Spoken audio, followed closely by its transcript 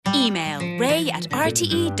Email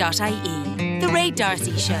ray@rte.ie. The Ray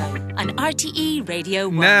D'Arcy Show on RTE Radio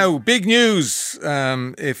 1. Now, big news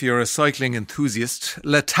if you're a cycling enthusiast.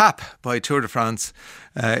 L'Etape by Tour de France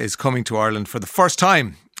is coming to Ireland for the first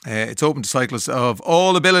time. It's open to cyclists of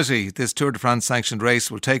all ability. This Tour de France sanctioned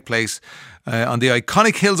race will take place on the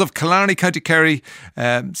iconic hills of Killarney, County Kerry,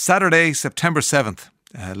 Saturday, September 7th.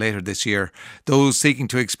 Later this year. Those seeking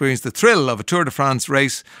to experience the thrill of a Tour de France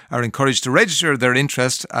race are encouraged to register their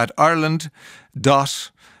interest at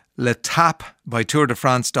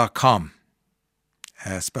ireland.letapebytourdefrance.com,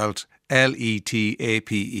 spelt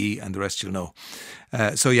Letape, and the rest you'll know.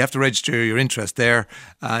 So you have to register your interest there.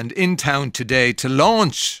 And in town today to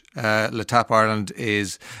launch L'Etape Ireland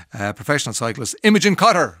is professional cyclist Imogen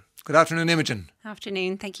Cotter. Good afternoon, Imogen.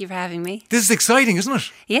 Afternoon. Thank you for having me. This is exciting, isn't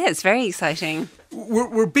it? Yeah, it's very exciting.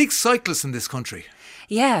 We're big cyclists in this country.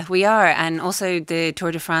 Yeah, we are. And also the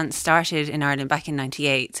Tour de France started in Ireland back in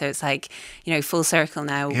 98. So it's like, full circle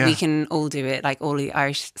now. Yeah. We can all do it. Like all the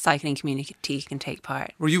Irish cycling community can take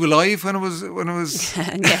part. Were you alive when it was?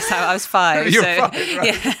 Yes, I was 5. You're 5,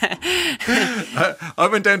 right. Yeah. I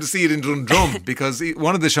went down to see it in Dundrum because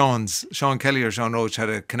one of the Sean Kelly or Sean Roach had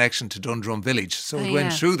a connection to Dundrum village. So it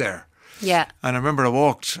went through there. Yeah. And I remember I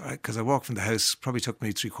walked from the house, probably took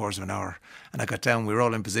me 3/4 of an hour. And I got down, we were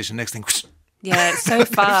all in position. Next thing, whoosh, yeah, it's so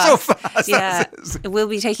fast. So fast. Yeah, it will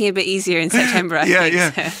be taking a bit easier in September, I think.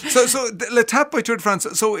 Yeah. So L'Etape by Tour de France,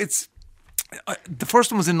 so it's, the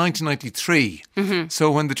first one was in 1993. Mm-hmm.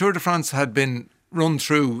 So when the Tour de France had been run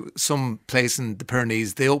through some place in the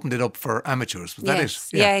Pyrenees, they opened it up for amateurs. Was that it?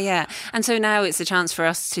 Yeah. And so now it's a chance for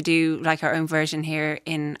us to do like our own version here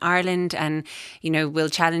in Ireland, and we'll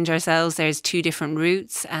challenge ourselves. There's 2 different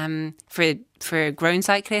routes for grown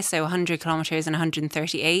cyclists, so 100 kilometres and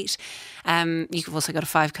 138. You've also got a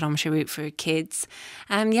 5 kilometre route for kids.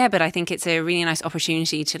 But I think it's a really nice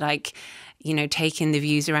opportunity to take in the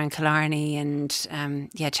views around Killarney and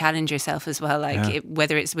challenge yourself as well.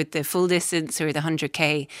 Whether it's with the full distance or the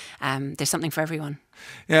 100k, there's something for everyone.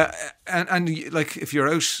 Yeah, and like if you're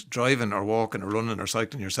out driving or walking or running or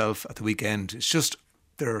cycling yourself at the weekend, it's just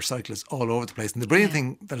there are cyclists all over the place. And the brilliant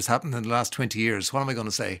thing that has happened in the last 20 years, what am I going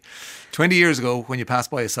to say? 20 years ago, when you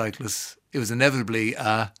passed by a cyclist, it was inevitably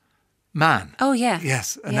a man. Oh, yeah.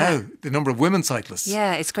 Yes. And now the number of women cyclists.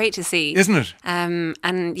 Yeah, it's great to see. Isn't it?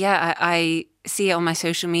 I see it on my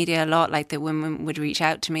social media a lot, like that women would reach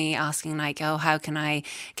out to me asking how can I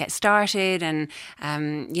get started? And,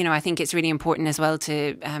 I think it's really important as well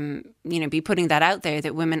to, be putting that out there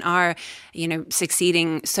that women are,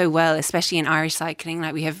 succeeding so well, especially in Irish cycling.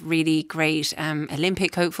 Like we have really great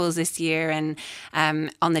Olympic hopefuls this year and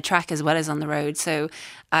on the track as well as on the road. So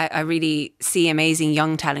I really see amazing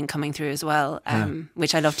young talent coming through as well,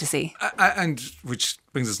 which I love to see. And which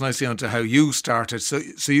brings us nicely on to how you started.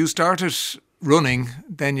 So you started running,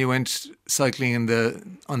 then you went cycling on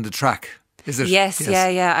the track. Is it? Yes.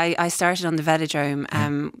 Yeah. I started on the velodrome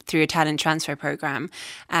through a talent transfer program,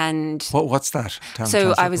 and what's that?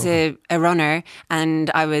 So I was a runner,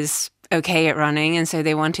 and I was okay at running, and so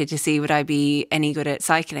they wanted to see would I be any good at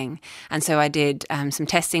cycling. And so I did some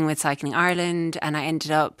testing with Cycling Ireland, and I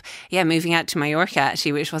ended up moving out to Mallorca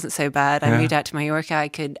actually, which wasn't so bad. I moved out to Mallorca. I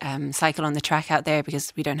could cycle on the track out there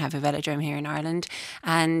because we don't have a velodrome here in Ireland.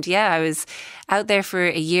 And I was out there for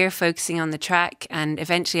a year focusing on the track, and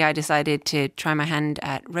eventually I decided to try my hand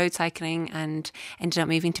at road cycling and ended up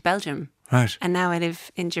moving to Belgium. Right. And now I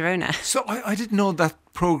live in Girona. So I didn't know that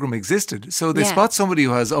programme existed. So they spot somebody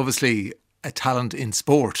who has obviously a talent in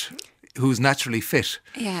sport, who's naturally fit.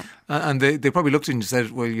 Yeah. And they probably looked at you and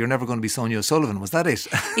said, well, you're never going to be Sonia O'Sullivan. Was that it?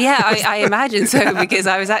 Yeah, I imagine so, because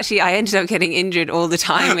I ended up getting injured all the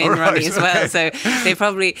time in running as well. So they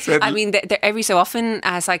probably, every so often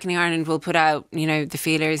Cycling Ireland will put out, the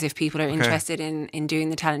feelers if people are interested in doing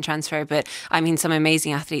the talent transfer. But some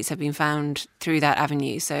amazing athletes have been found through that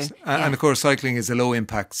avenue. So And of course, cycling is a low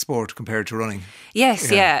impact sport compared to running. Yes,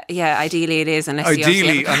 yeah. Ideally it is, unless you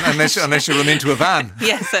run into a van.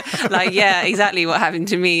 Yes, exactly what happened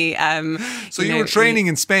to me. So you were training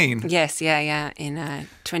in Spain? Yes, in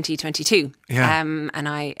 2022. Yeah. And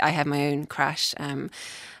I had my own crash.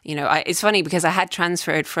 It's funny because I had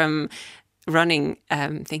transferred from running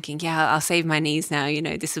thinking, I'll save my knees now,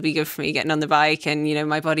 this will be good for me getting on the bike, and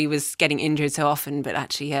my body was getting injured so often, but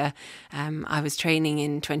actually I was training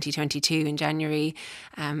in 2022 in January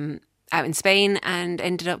out in Spain and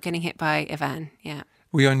ended up getting hit by a van.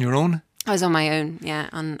 Were you on your own? I was on my own,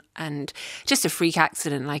 and just a freak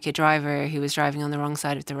accident, like a driver who was driving on the wrong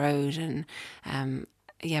side of the road, and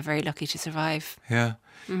very lucky to survive. Yeah.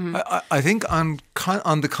 I think on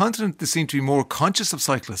the continent they seem to be more conscious of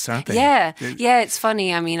cyclists, aren't they? Yeah, it's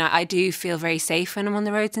funny. I mean, I do feel very safe when I'm on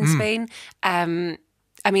the roads in Spain.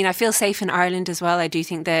 I mean, I feel safe in Ireland as well. I do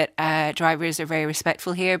think that drivers are very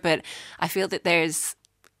respectful here, but I feel that there's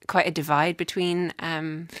quite a divide between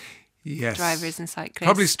drivers and cyclists.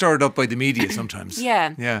 Probably stirred up by the media sometimes.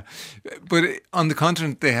 Yeah. But on the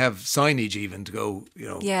continent they have signage even to go,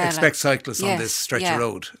 expect cyclists on this stretch of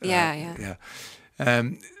road. Yeah.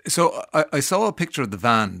 So I saw a picture of the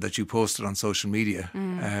van that you posted on social media.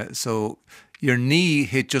 So your knee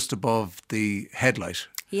hit just above the headlight.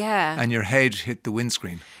 Yeah. And your head hit the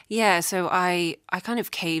windscreen. Yeah, so I kind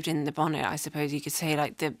of caved in the bonnet, I suppose you could say,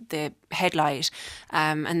 like the headlight.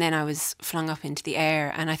 And then I was flung up into the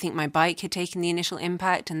air. And I think my bike had taken the initial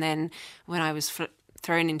impact. And then when I was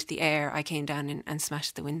thrown into the air, I came down and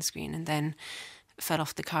smashed the windscreen and then fell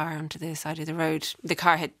off the car onto the side of the road. The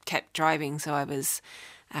car had kept driving, so I was...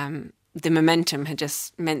 the momentum had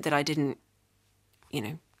just meant that I didn't,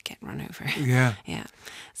 get run over. Yeah. Yeah.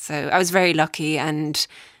 So I was very lucky and...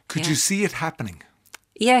 Could you see it happening?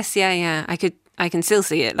 Yes, yeah. I can still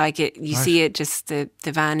see it. Like you see it, just the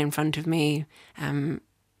van in front of me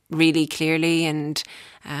really clearly, and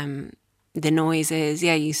the noises,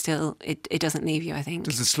 it doesn't leave you, I think.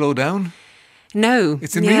 Does it slow down? No.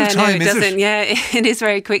 It's in real time, it is doesn't. it? Yeah, it is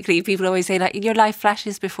very quickly. People always say, like, your life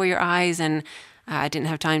flashes before your eyes, and I didn't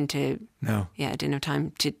have time to... No. Yeah, I didn't have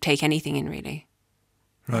time to take anything in, really.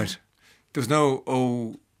 Right. There was no,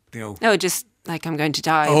 No, just like I'm going to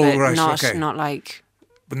die, not like...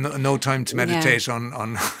 But no time to meditate on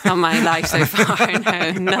my life so far.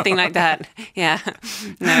 No, nothing like that. Yeah.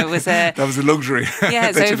 No, it was a... That was a luxury. Yeah,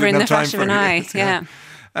 it's over in the flash of an eye. Yeah.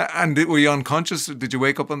 And were you unconscious? Did you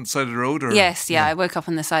wake up on the side of the road? Or? Yes, I woke up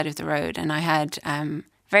on the side of the road, and I had...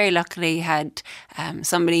 very luckily had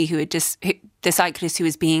somebody who had the cyclist who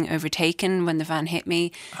was being overtaken when the van hit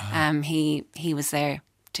me. He was there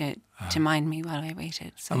to mind me while I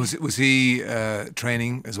waited. So. And was he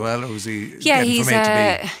training as well, or was he getting from A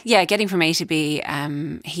to B? Yeah, getting from A to B.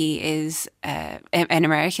 He is an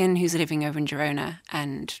American who's living over in Girona,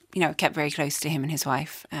 and kept very close to him and his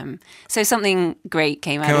wife. So something great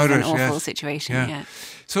came out of an awful situation. Yeah.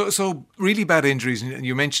 So really bad injuries, and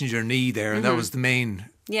you mentioned your knee there, and that was the main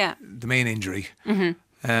injury. Mm-hmm.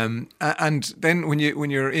 And then when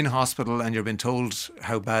you're in hospital and you're being told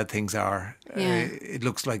how bad things are, it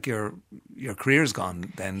looks like your career's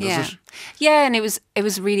gone. Then does it? Yeah, and it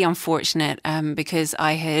was really unfortunate because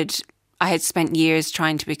I had spent years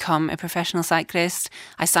trying to become a professional cyclist.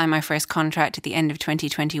 I signed my first contract at the end of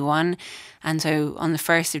 2021, and so on the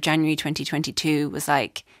 1st of January 2022 was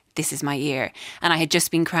like, this is my year. And I had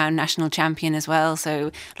just been crowned national champion as well.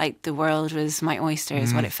 So like the world was my oyster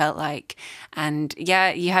is what it felt like. And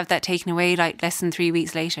you have that taken away like less than 3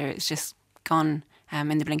 weeks later. It's just gone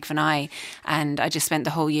in the blink of an eye. And I just spent the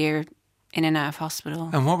whole year in and out of hospital.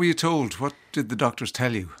 And what were you told? What did the doctors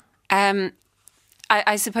tell you?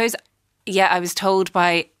 I suppose, I was told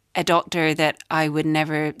by a doctor that I would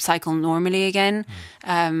never cycle normally again.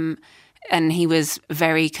 And he was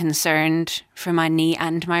very concerned for my knee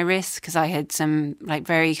and my wrist because I had some like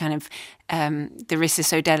very kind of, the wrist is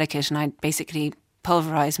so delicate and I basically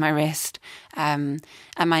pulverised my wrist. And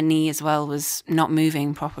my knee as well was not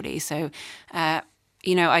moving properly. So,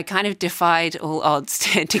 I kind of defied all odds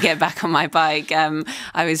to get back on my bike.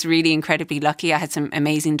 I was really incredibly lucky. I had some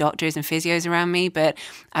amazing doctors and physios around me, but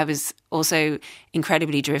I was also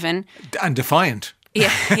incredibly driven. And defiant.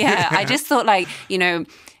 Yeah. I just thought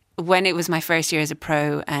when it was my first year as a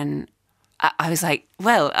pro, and I was like,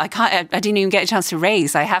 well, I didn't even get a chance to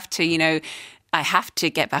race. I have to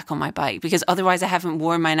get back on my bike because otherwise I haven't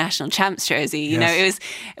worn my national champs jersey. It was,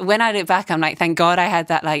 when I look back, I'm like, thank God I had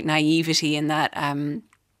that like naivety and that,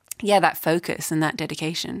 that focus and that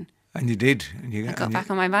dedication. And you did. I got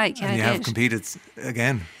back on my bike. And you have competed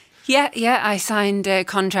again. Yeah. I signed a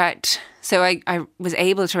contract. So I was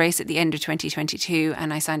able to race at the end of 2022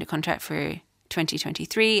 and I signed a contract for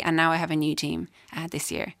 2023, and now I have a new team this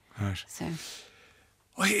year. Right. So,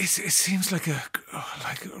 it seems like a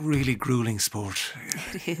really grueling sport.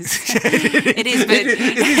 It is. It is, but it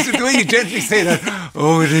is the way you gently say that.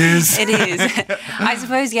 Oh, it is. It is. I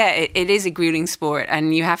suppose, it is a grueling sport,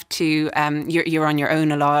 and you have to. You're on your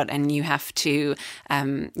own a lot, and you have to.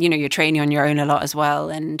 You're training on your own a lot as well,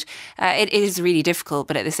 and it is really difficult.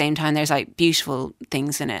 But at the same time, there's like beautiful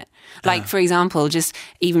things in it. Like for example, just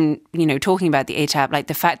even talking about the ATAP, like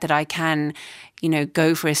the fact that I can you know,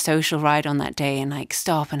 go for a social ride on that day and like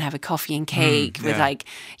stop and have a coffee and cake with like,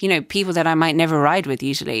 you know, people that I might never ride with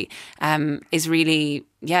usually, is really,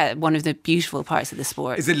 one of the beautiful parts of the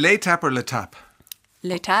sport. Is it l'étape or l'étape?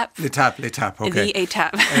 L'étape. L'étape, okay. The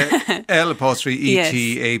étape.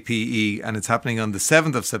 L''ETAPE, and it's happening on the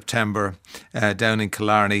 7th of September down in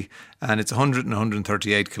Killarney, and it's 100 and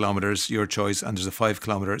 138 kilometres, your choice, and there's a 5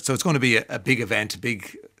 kilometre. So it's going to be a big event,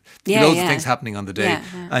 loads of things happening on the day.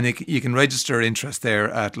 And you can register interest there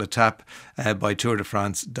at l'étape by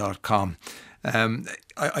tourdefrance.com.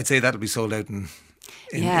 I'd say that'll be sold out in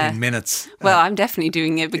minutes. Well, I'm definitely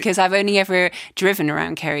doing it because I've only ever driven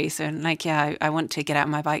around Kerry. So like, I want to get out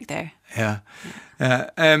on my bike there.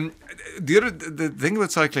 The thing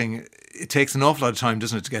about cycling, it takes an awful lot of time,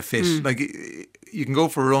 doesn't it, to get fit? Like, you can go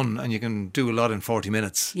for a run and you can do a lot in 40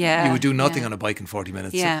 minutes. You would do nothing on a bike in 40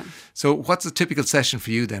 minutes. So what's a typical session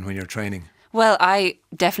for you then when you're training? Well, I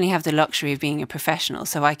definitely have the luxury of being a professional,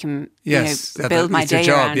 so I can build my day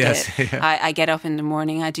around it. I get up in the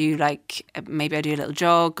morning, I do maybe I do a little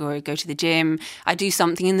jog or go to the gym. I do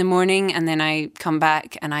something in the morning and then I come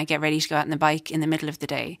back and I get ready to go out on the bike in the middle of the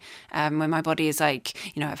day, when my body is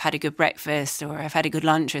like, you know, I've had a good breakfast or I've had a good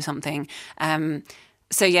lunch or something.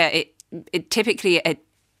 It typically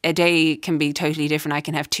a day can be totally different. I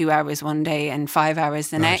can have 2 hours one day and 5 hours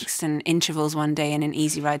the next, and intervals one day and an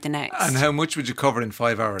easy ride the next. And how much would you cover in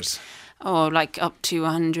 5 hours? Oh, like up to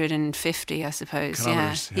 150, I suppose.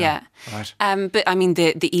 Kilometres, Right. But I mean,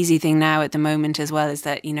 the easy thing now at the moment as well is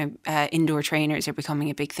that, you know, indoor trainers are becoming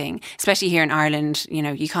a big thing, especially here in Ireland. You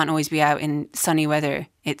know, you can't always be out in sunny weather.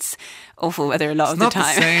 It's awful weather a lot of the time.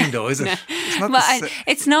 It's not the same though, is it?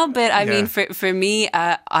 It's not, but I mean, for me,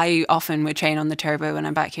 I often would train on the turbo when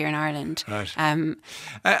I'm back here in Ireland. Right. And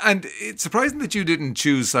it's surprising that you didn't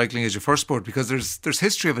choose cycling as your first sport, because there's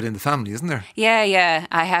history of it in the family, isn't there? Yeah.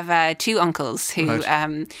 I have 2 uncles who,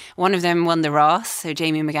 one of them won the Ross, so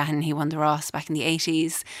Jamie McGahan, he won the Ross back in the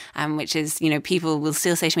 80s, which is, you know, people will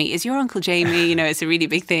still say to me, is your uncle Jamie? You know, it's a really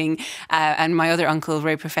big thing. And my other uncle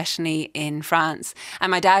rode professionally in France.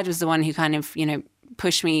 And my dad was the one who kind of, you know,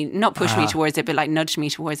 not pushed me towards it, but like nudged me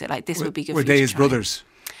towards it. Like, this would be good for you. Were they his brothers?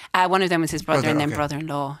 One of them was his brother and then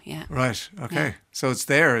brother-in-law, Right, okay. Yeah. So it's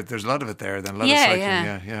there. There's a lot of it there then. A lot of cycling.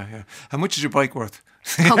 Yeah. How much is your bike worth?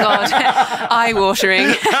 Oh God, eye-watering.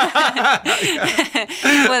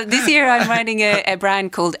 Well, this year I'm riding a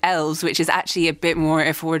brand called Elves, which is actually a bit more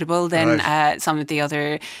affordable than some of the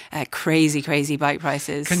other crazy bike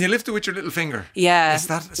prices. Can you lift it with your little finger? Yeah. Is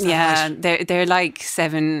that right? They're like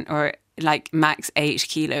 7 or like max 8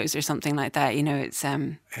 kilos or something like that. You know, it's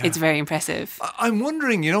very impressive. I'm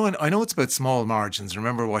wondering, you know, and I know it's about small margins. I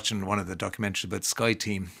remember watching one of the documentaries about Sky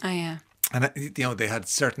Team. Oh yeah. And, you know, they had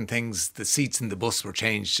certain things, the seats in the bus were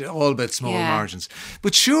changed, all about small margins.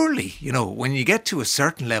 But surely, you know, when you get to a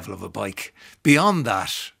certain level of a bike, beyond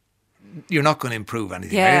that, you're not going to improve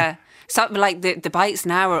anything, are you? So, like, the bikes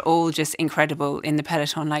now are all just incredible in the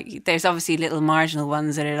peloton. Like, there's obviously little marginal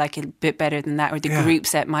ones that are like a bit better than that, or the group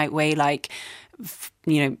set might weigh like,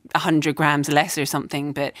 you know, 100 grams less or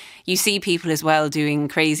something. But you see people as well doing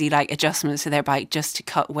crazy like adjustments to their bike just to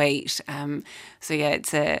cut weight. So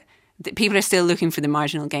yeah, people are still looking for the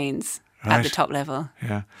marginal gains at the top level.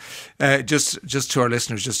 Yeah. Just to our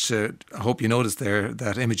listeners, I hope you noticed there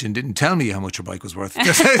that Imogen didn't tell me how much her bike was worth.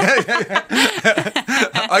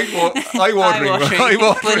 Eye-watering.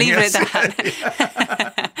 We'll leave it at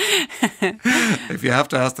that. If you have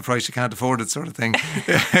to ask the price, you can't afford it, sort of thing.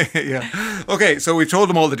 Yeah. Okay, so we've told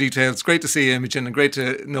them all the details. Great to see you, Imogen, and great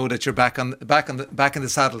to know that you're back in the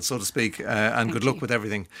saddle, so to speak. And good luck with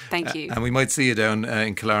everything. Thank you. And we might see you down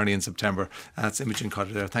in Killarney in September. That's Imogen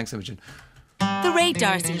Cotter there. Thanks, Imogen. The Ray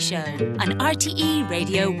D'Arcy Show on RTE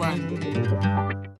Radio 1.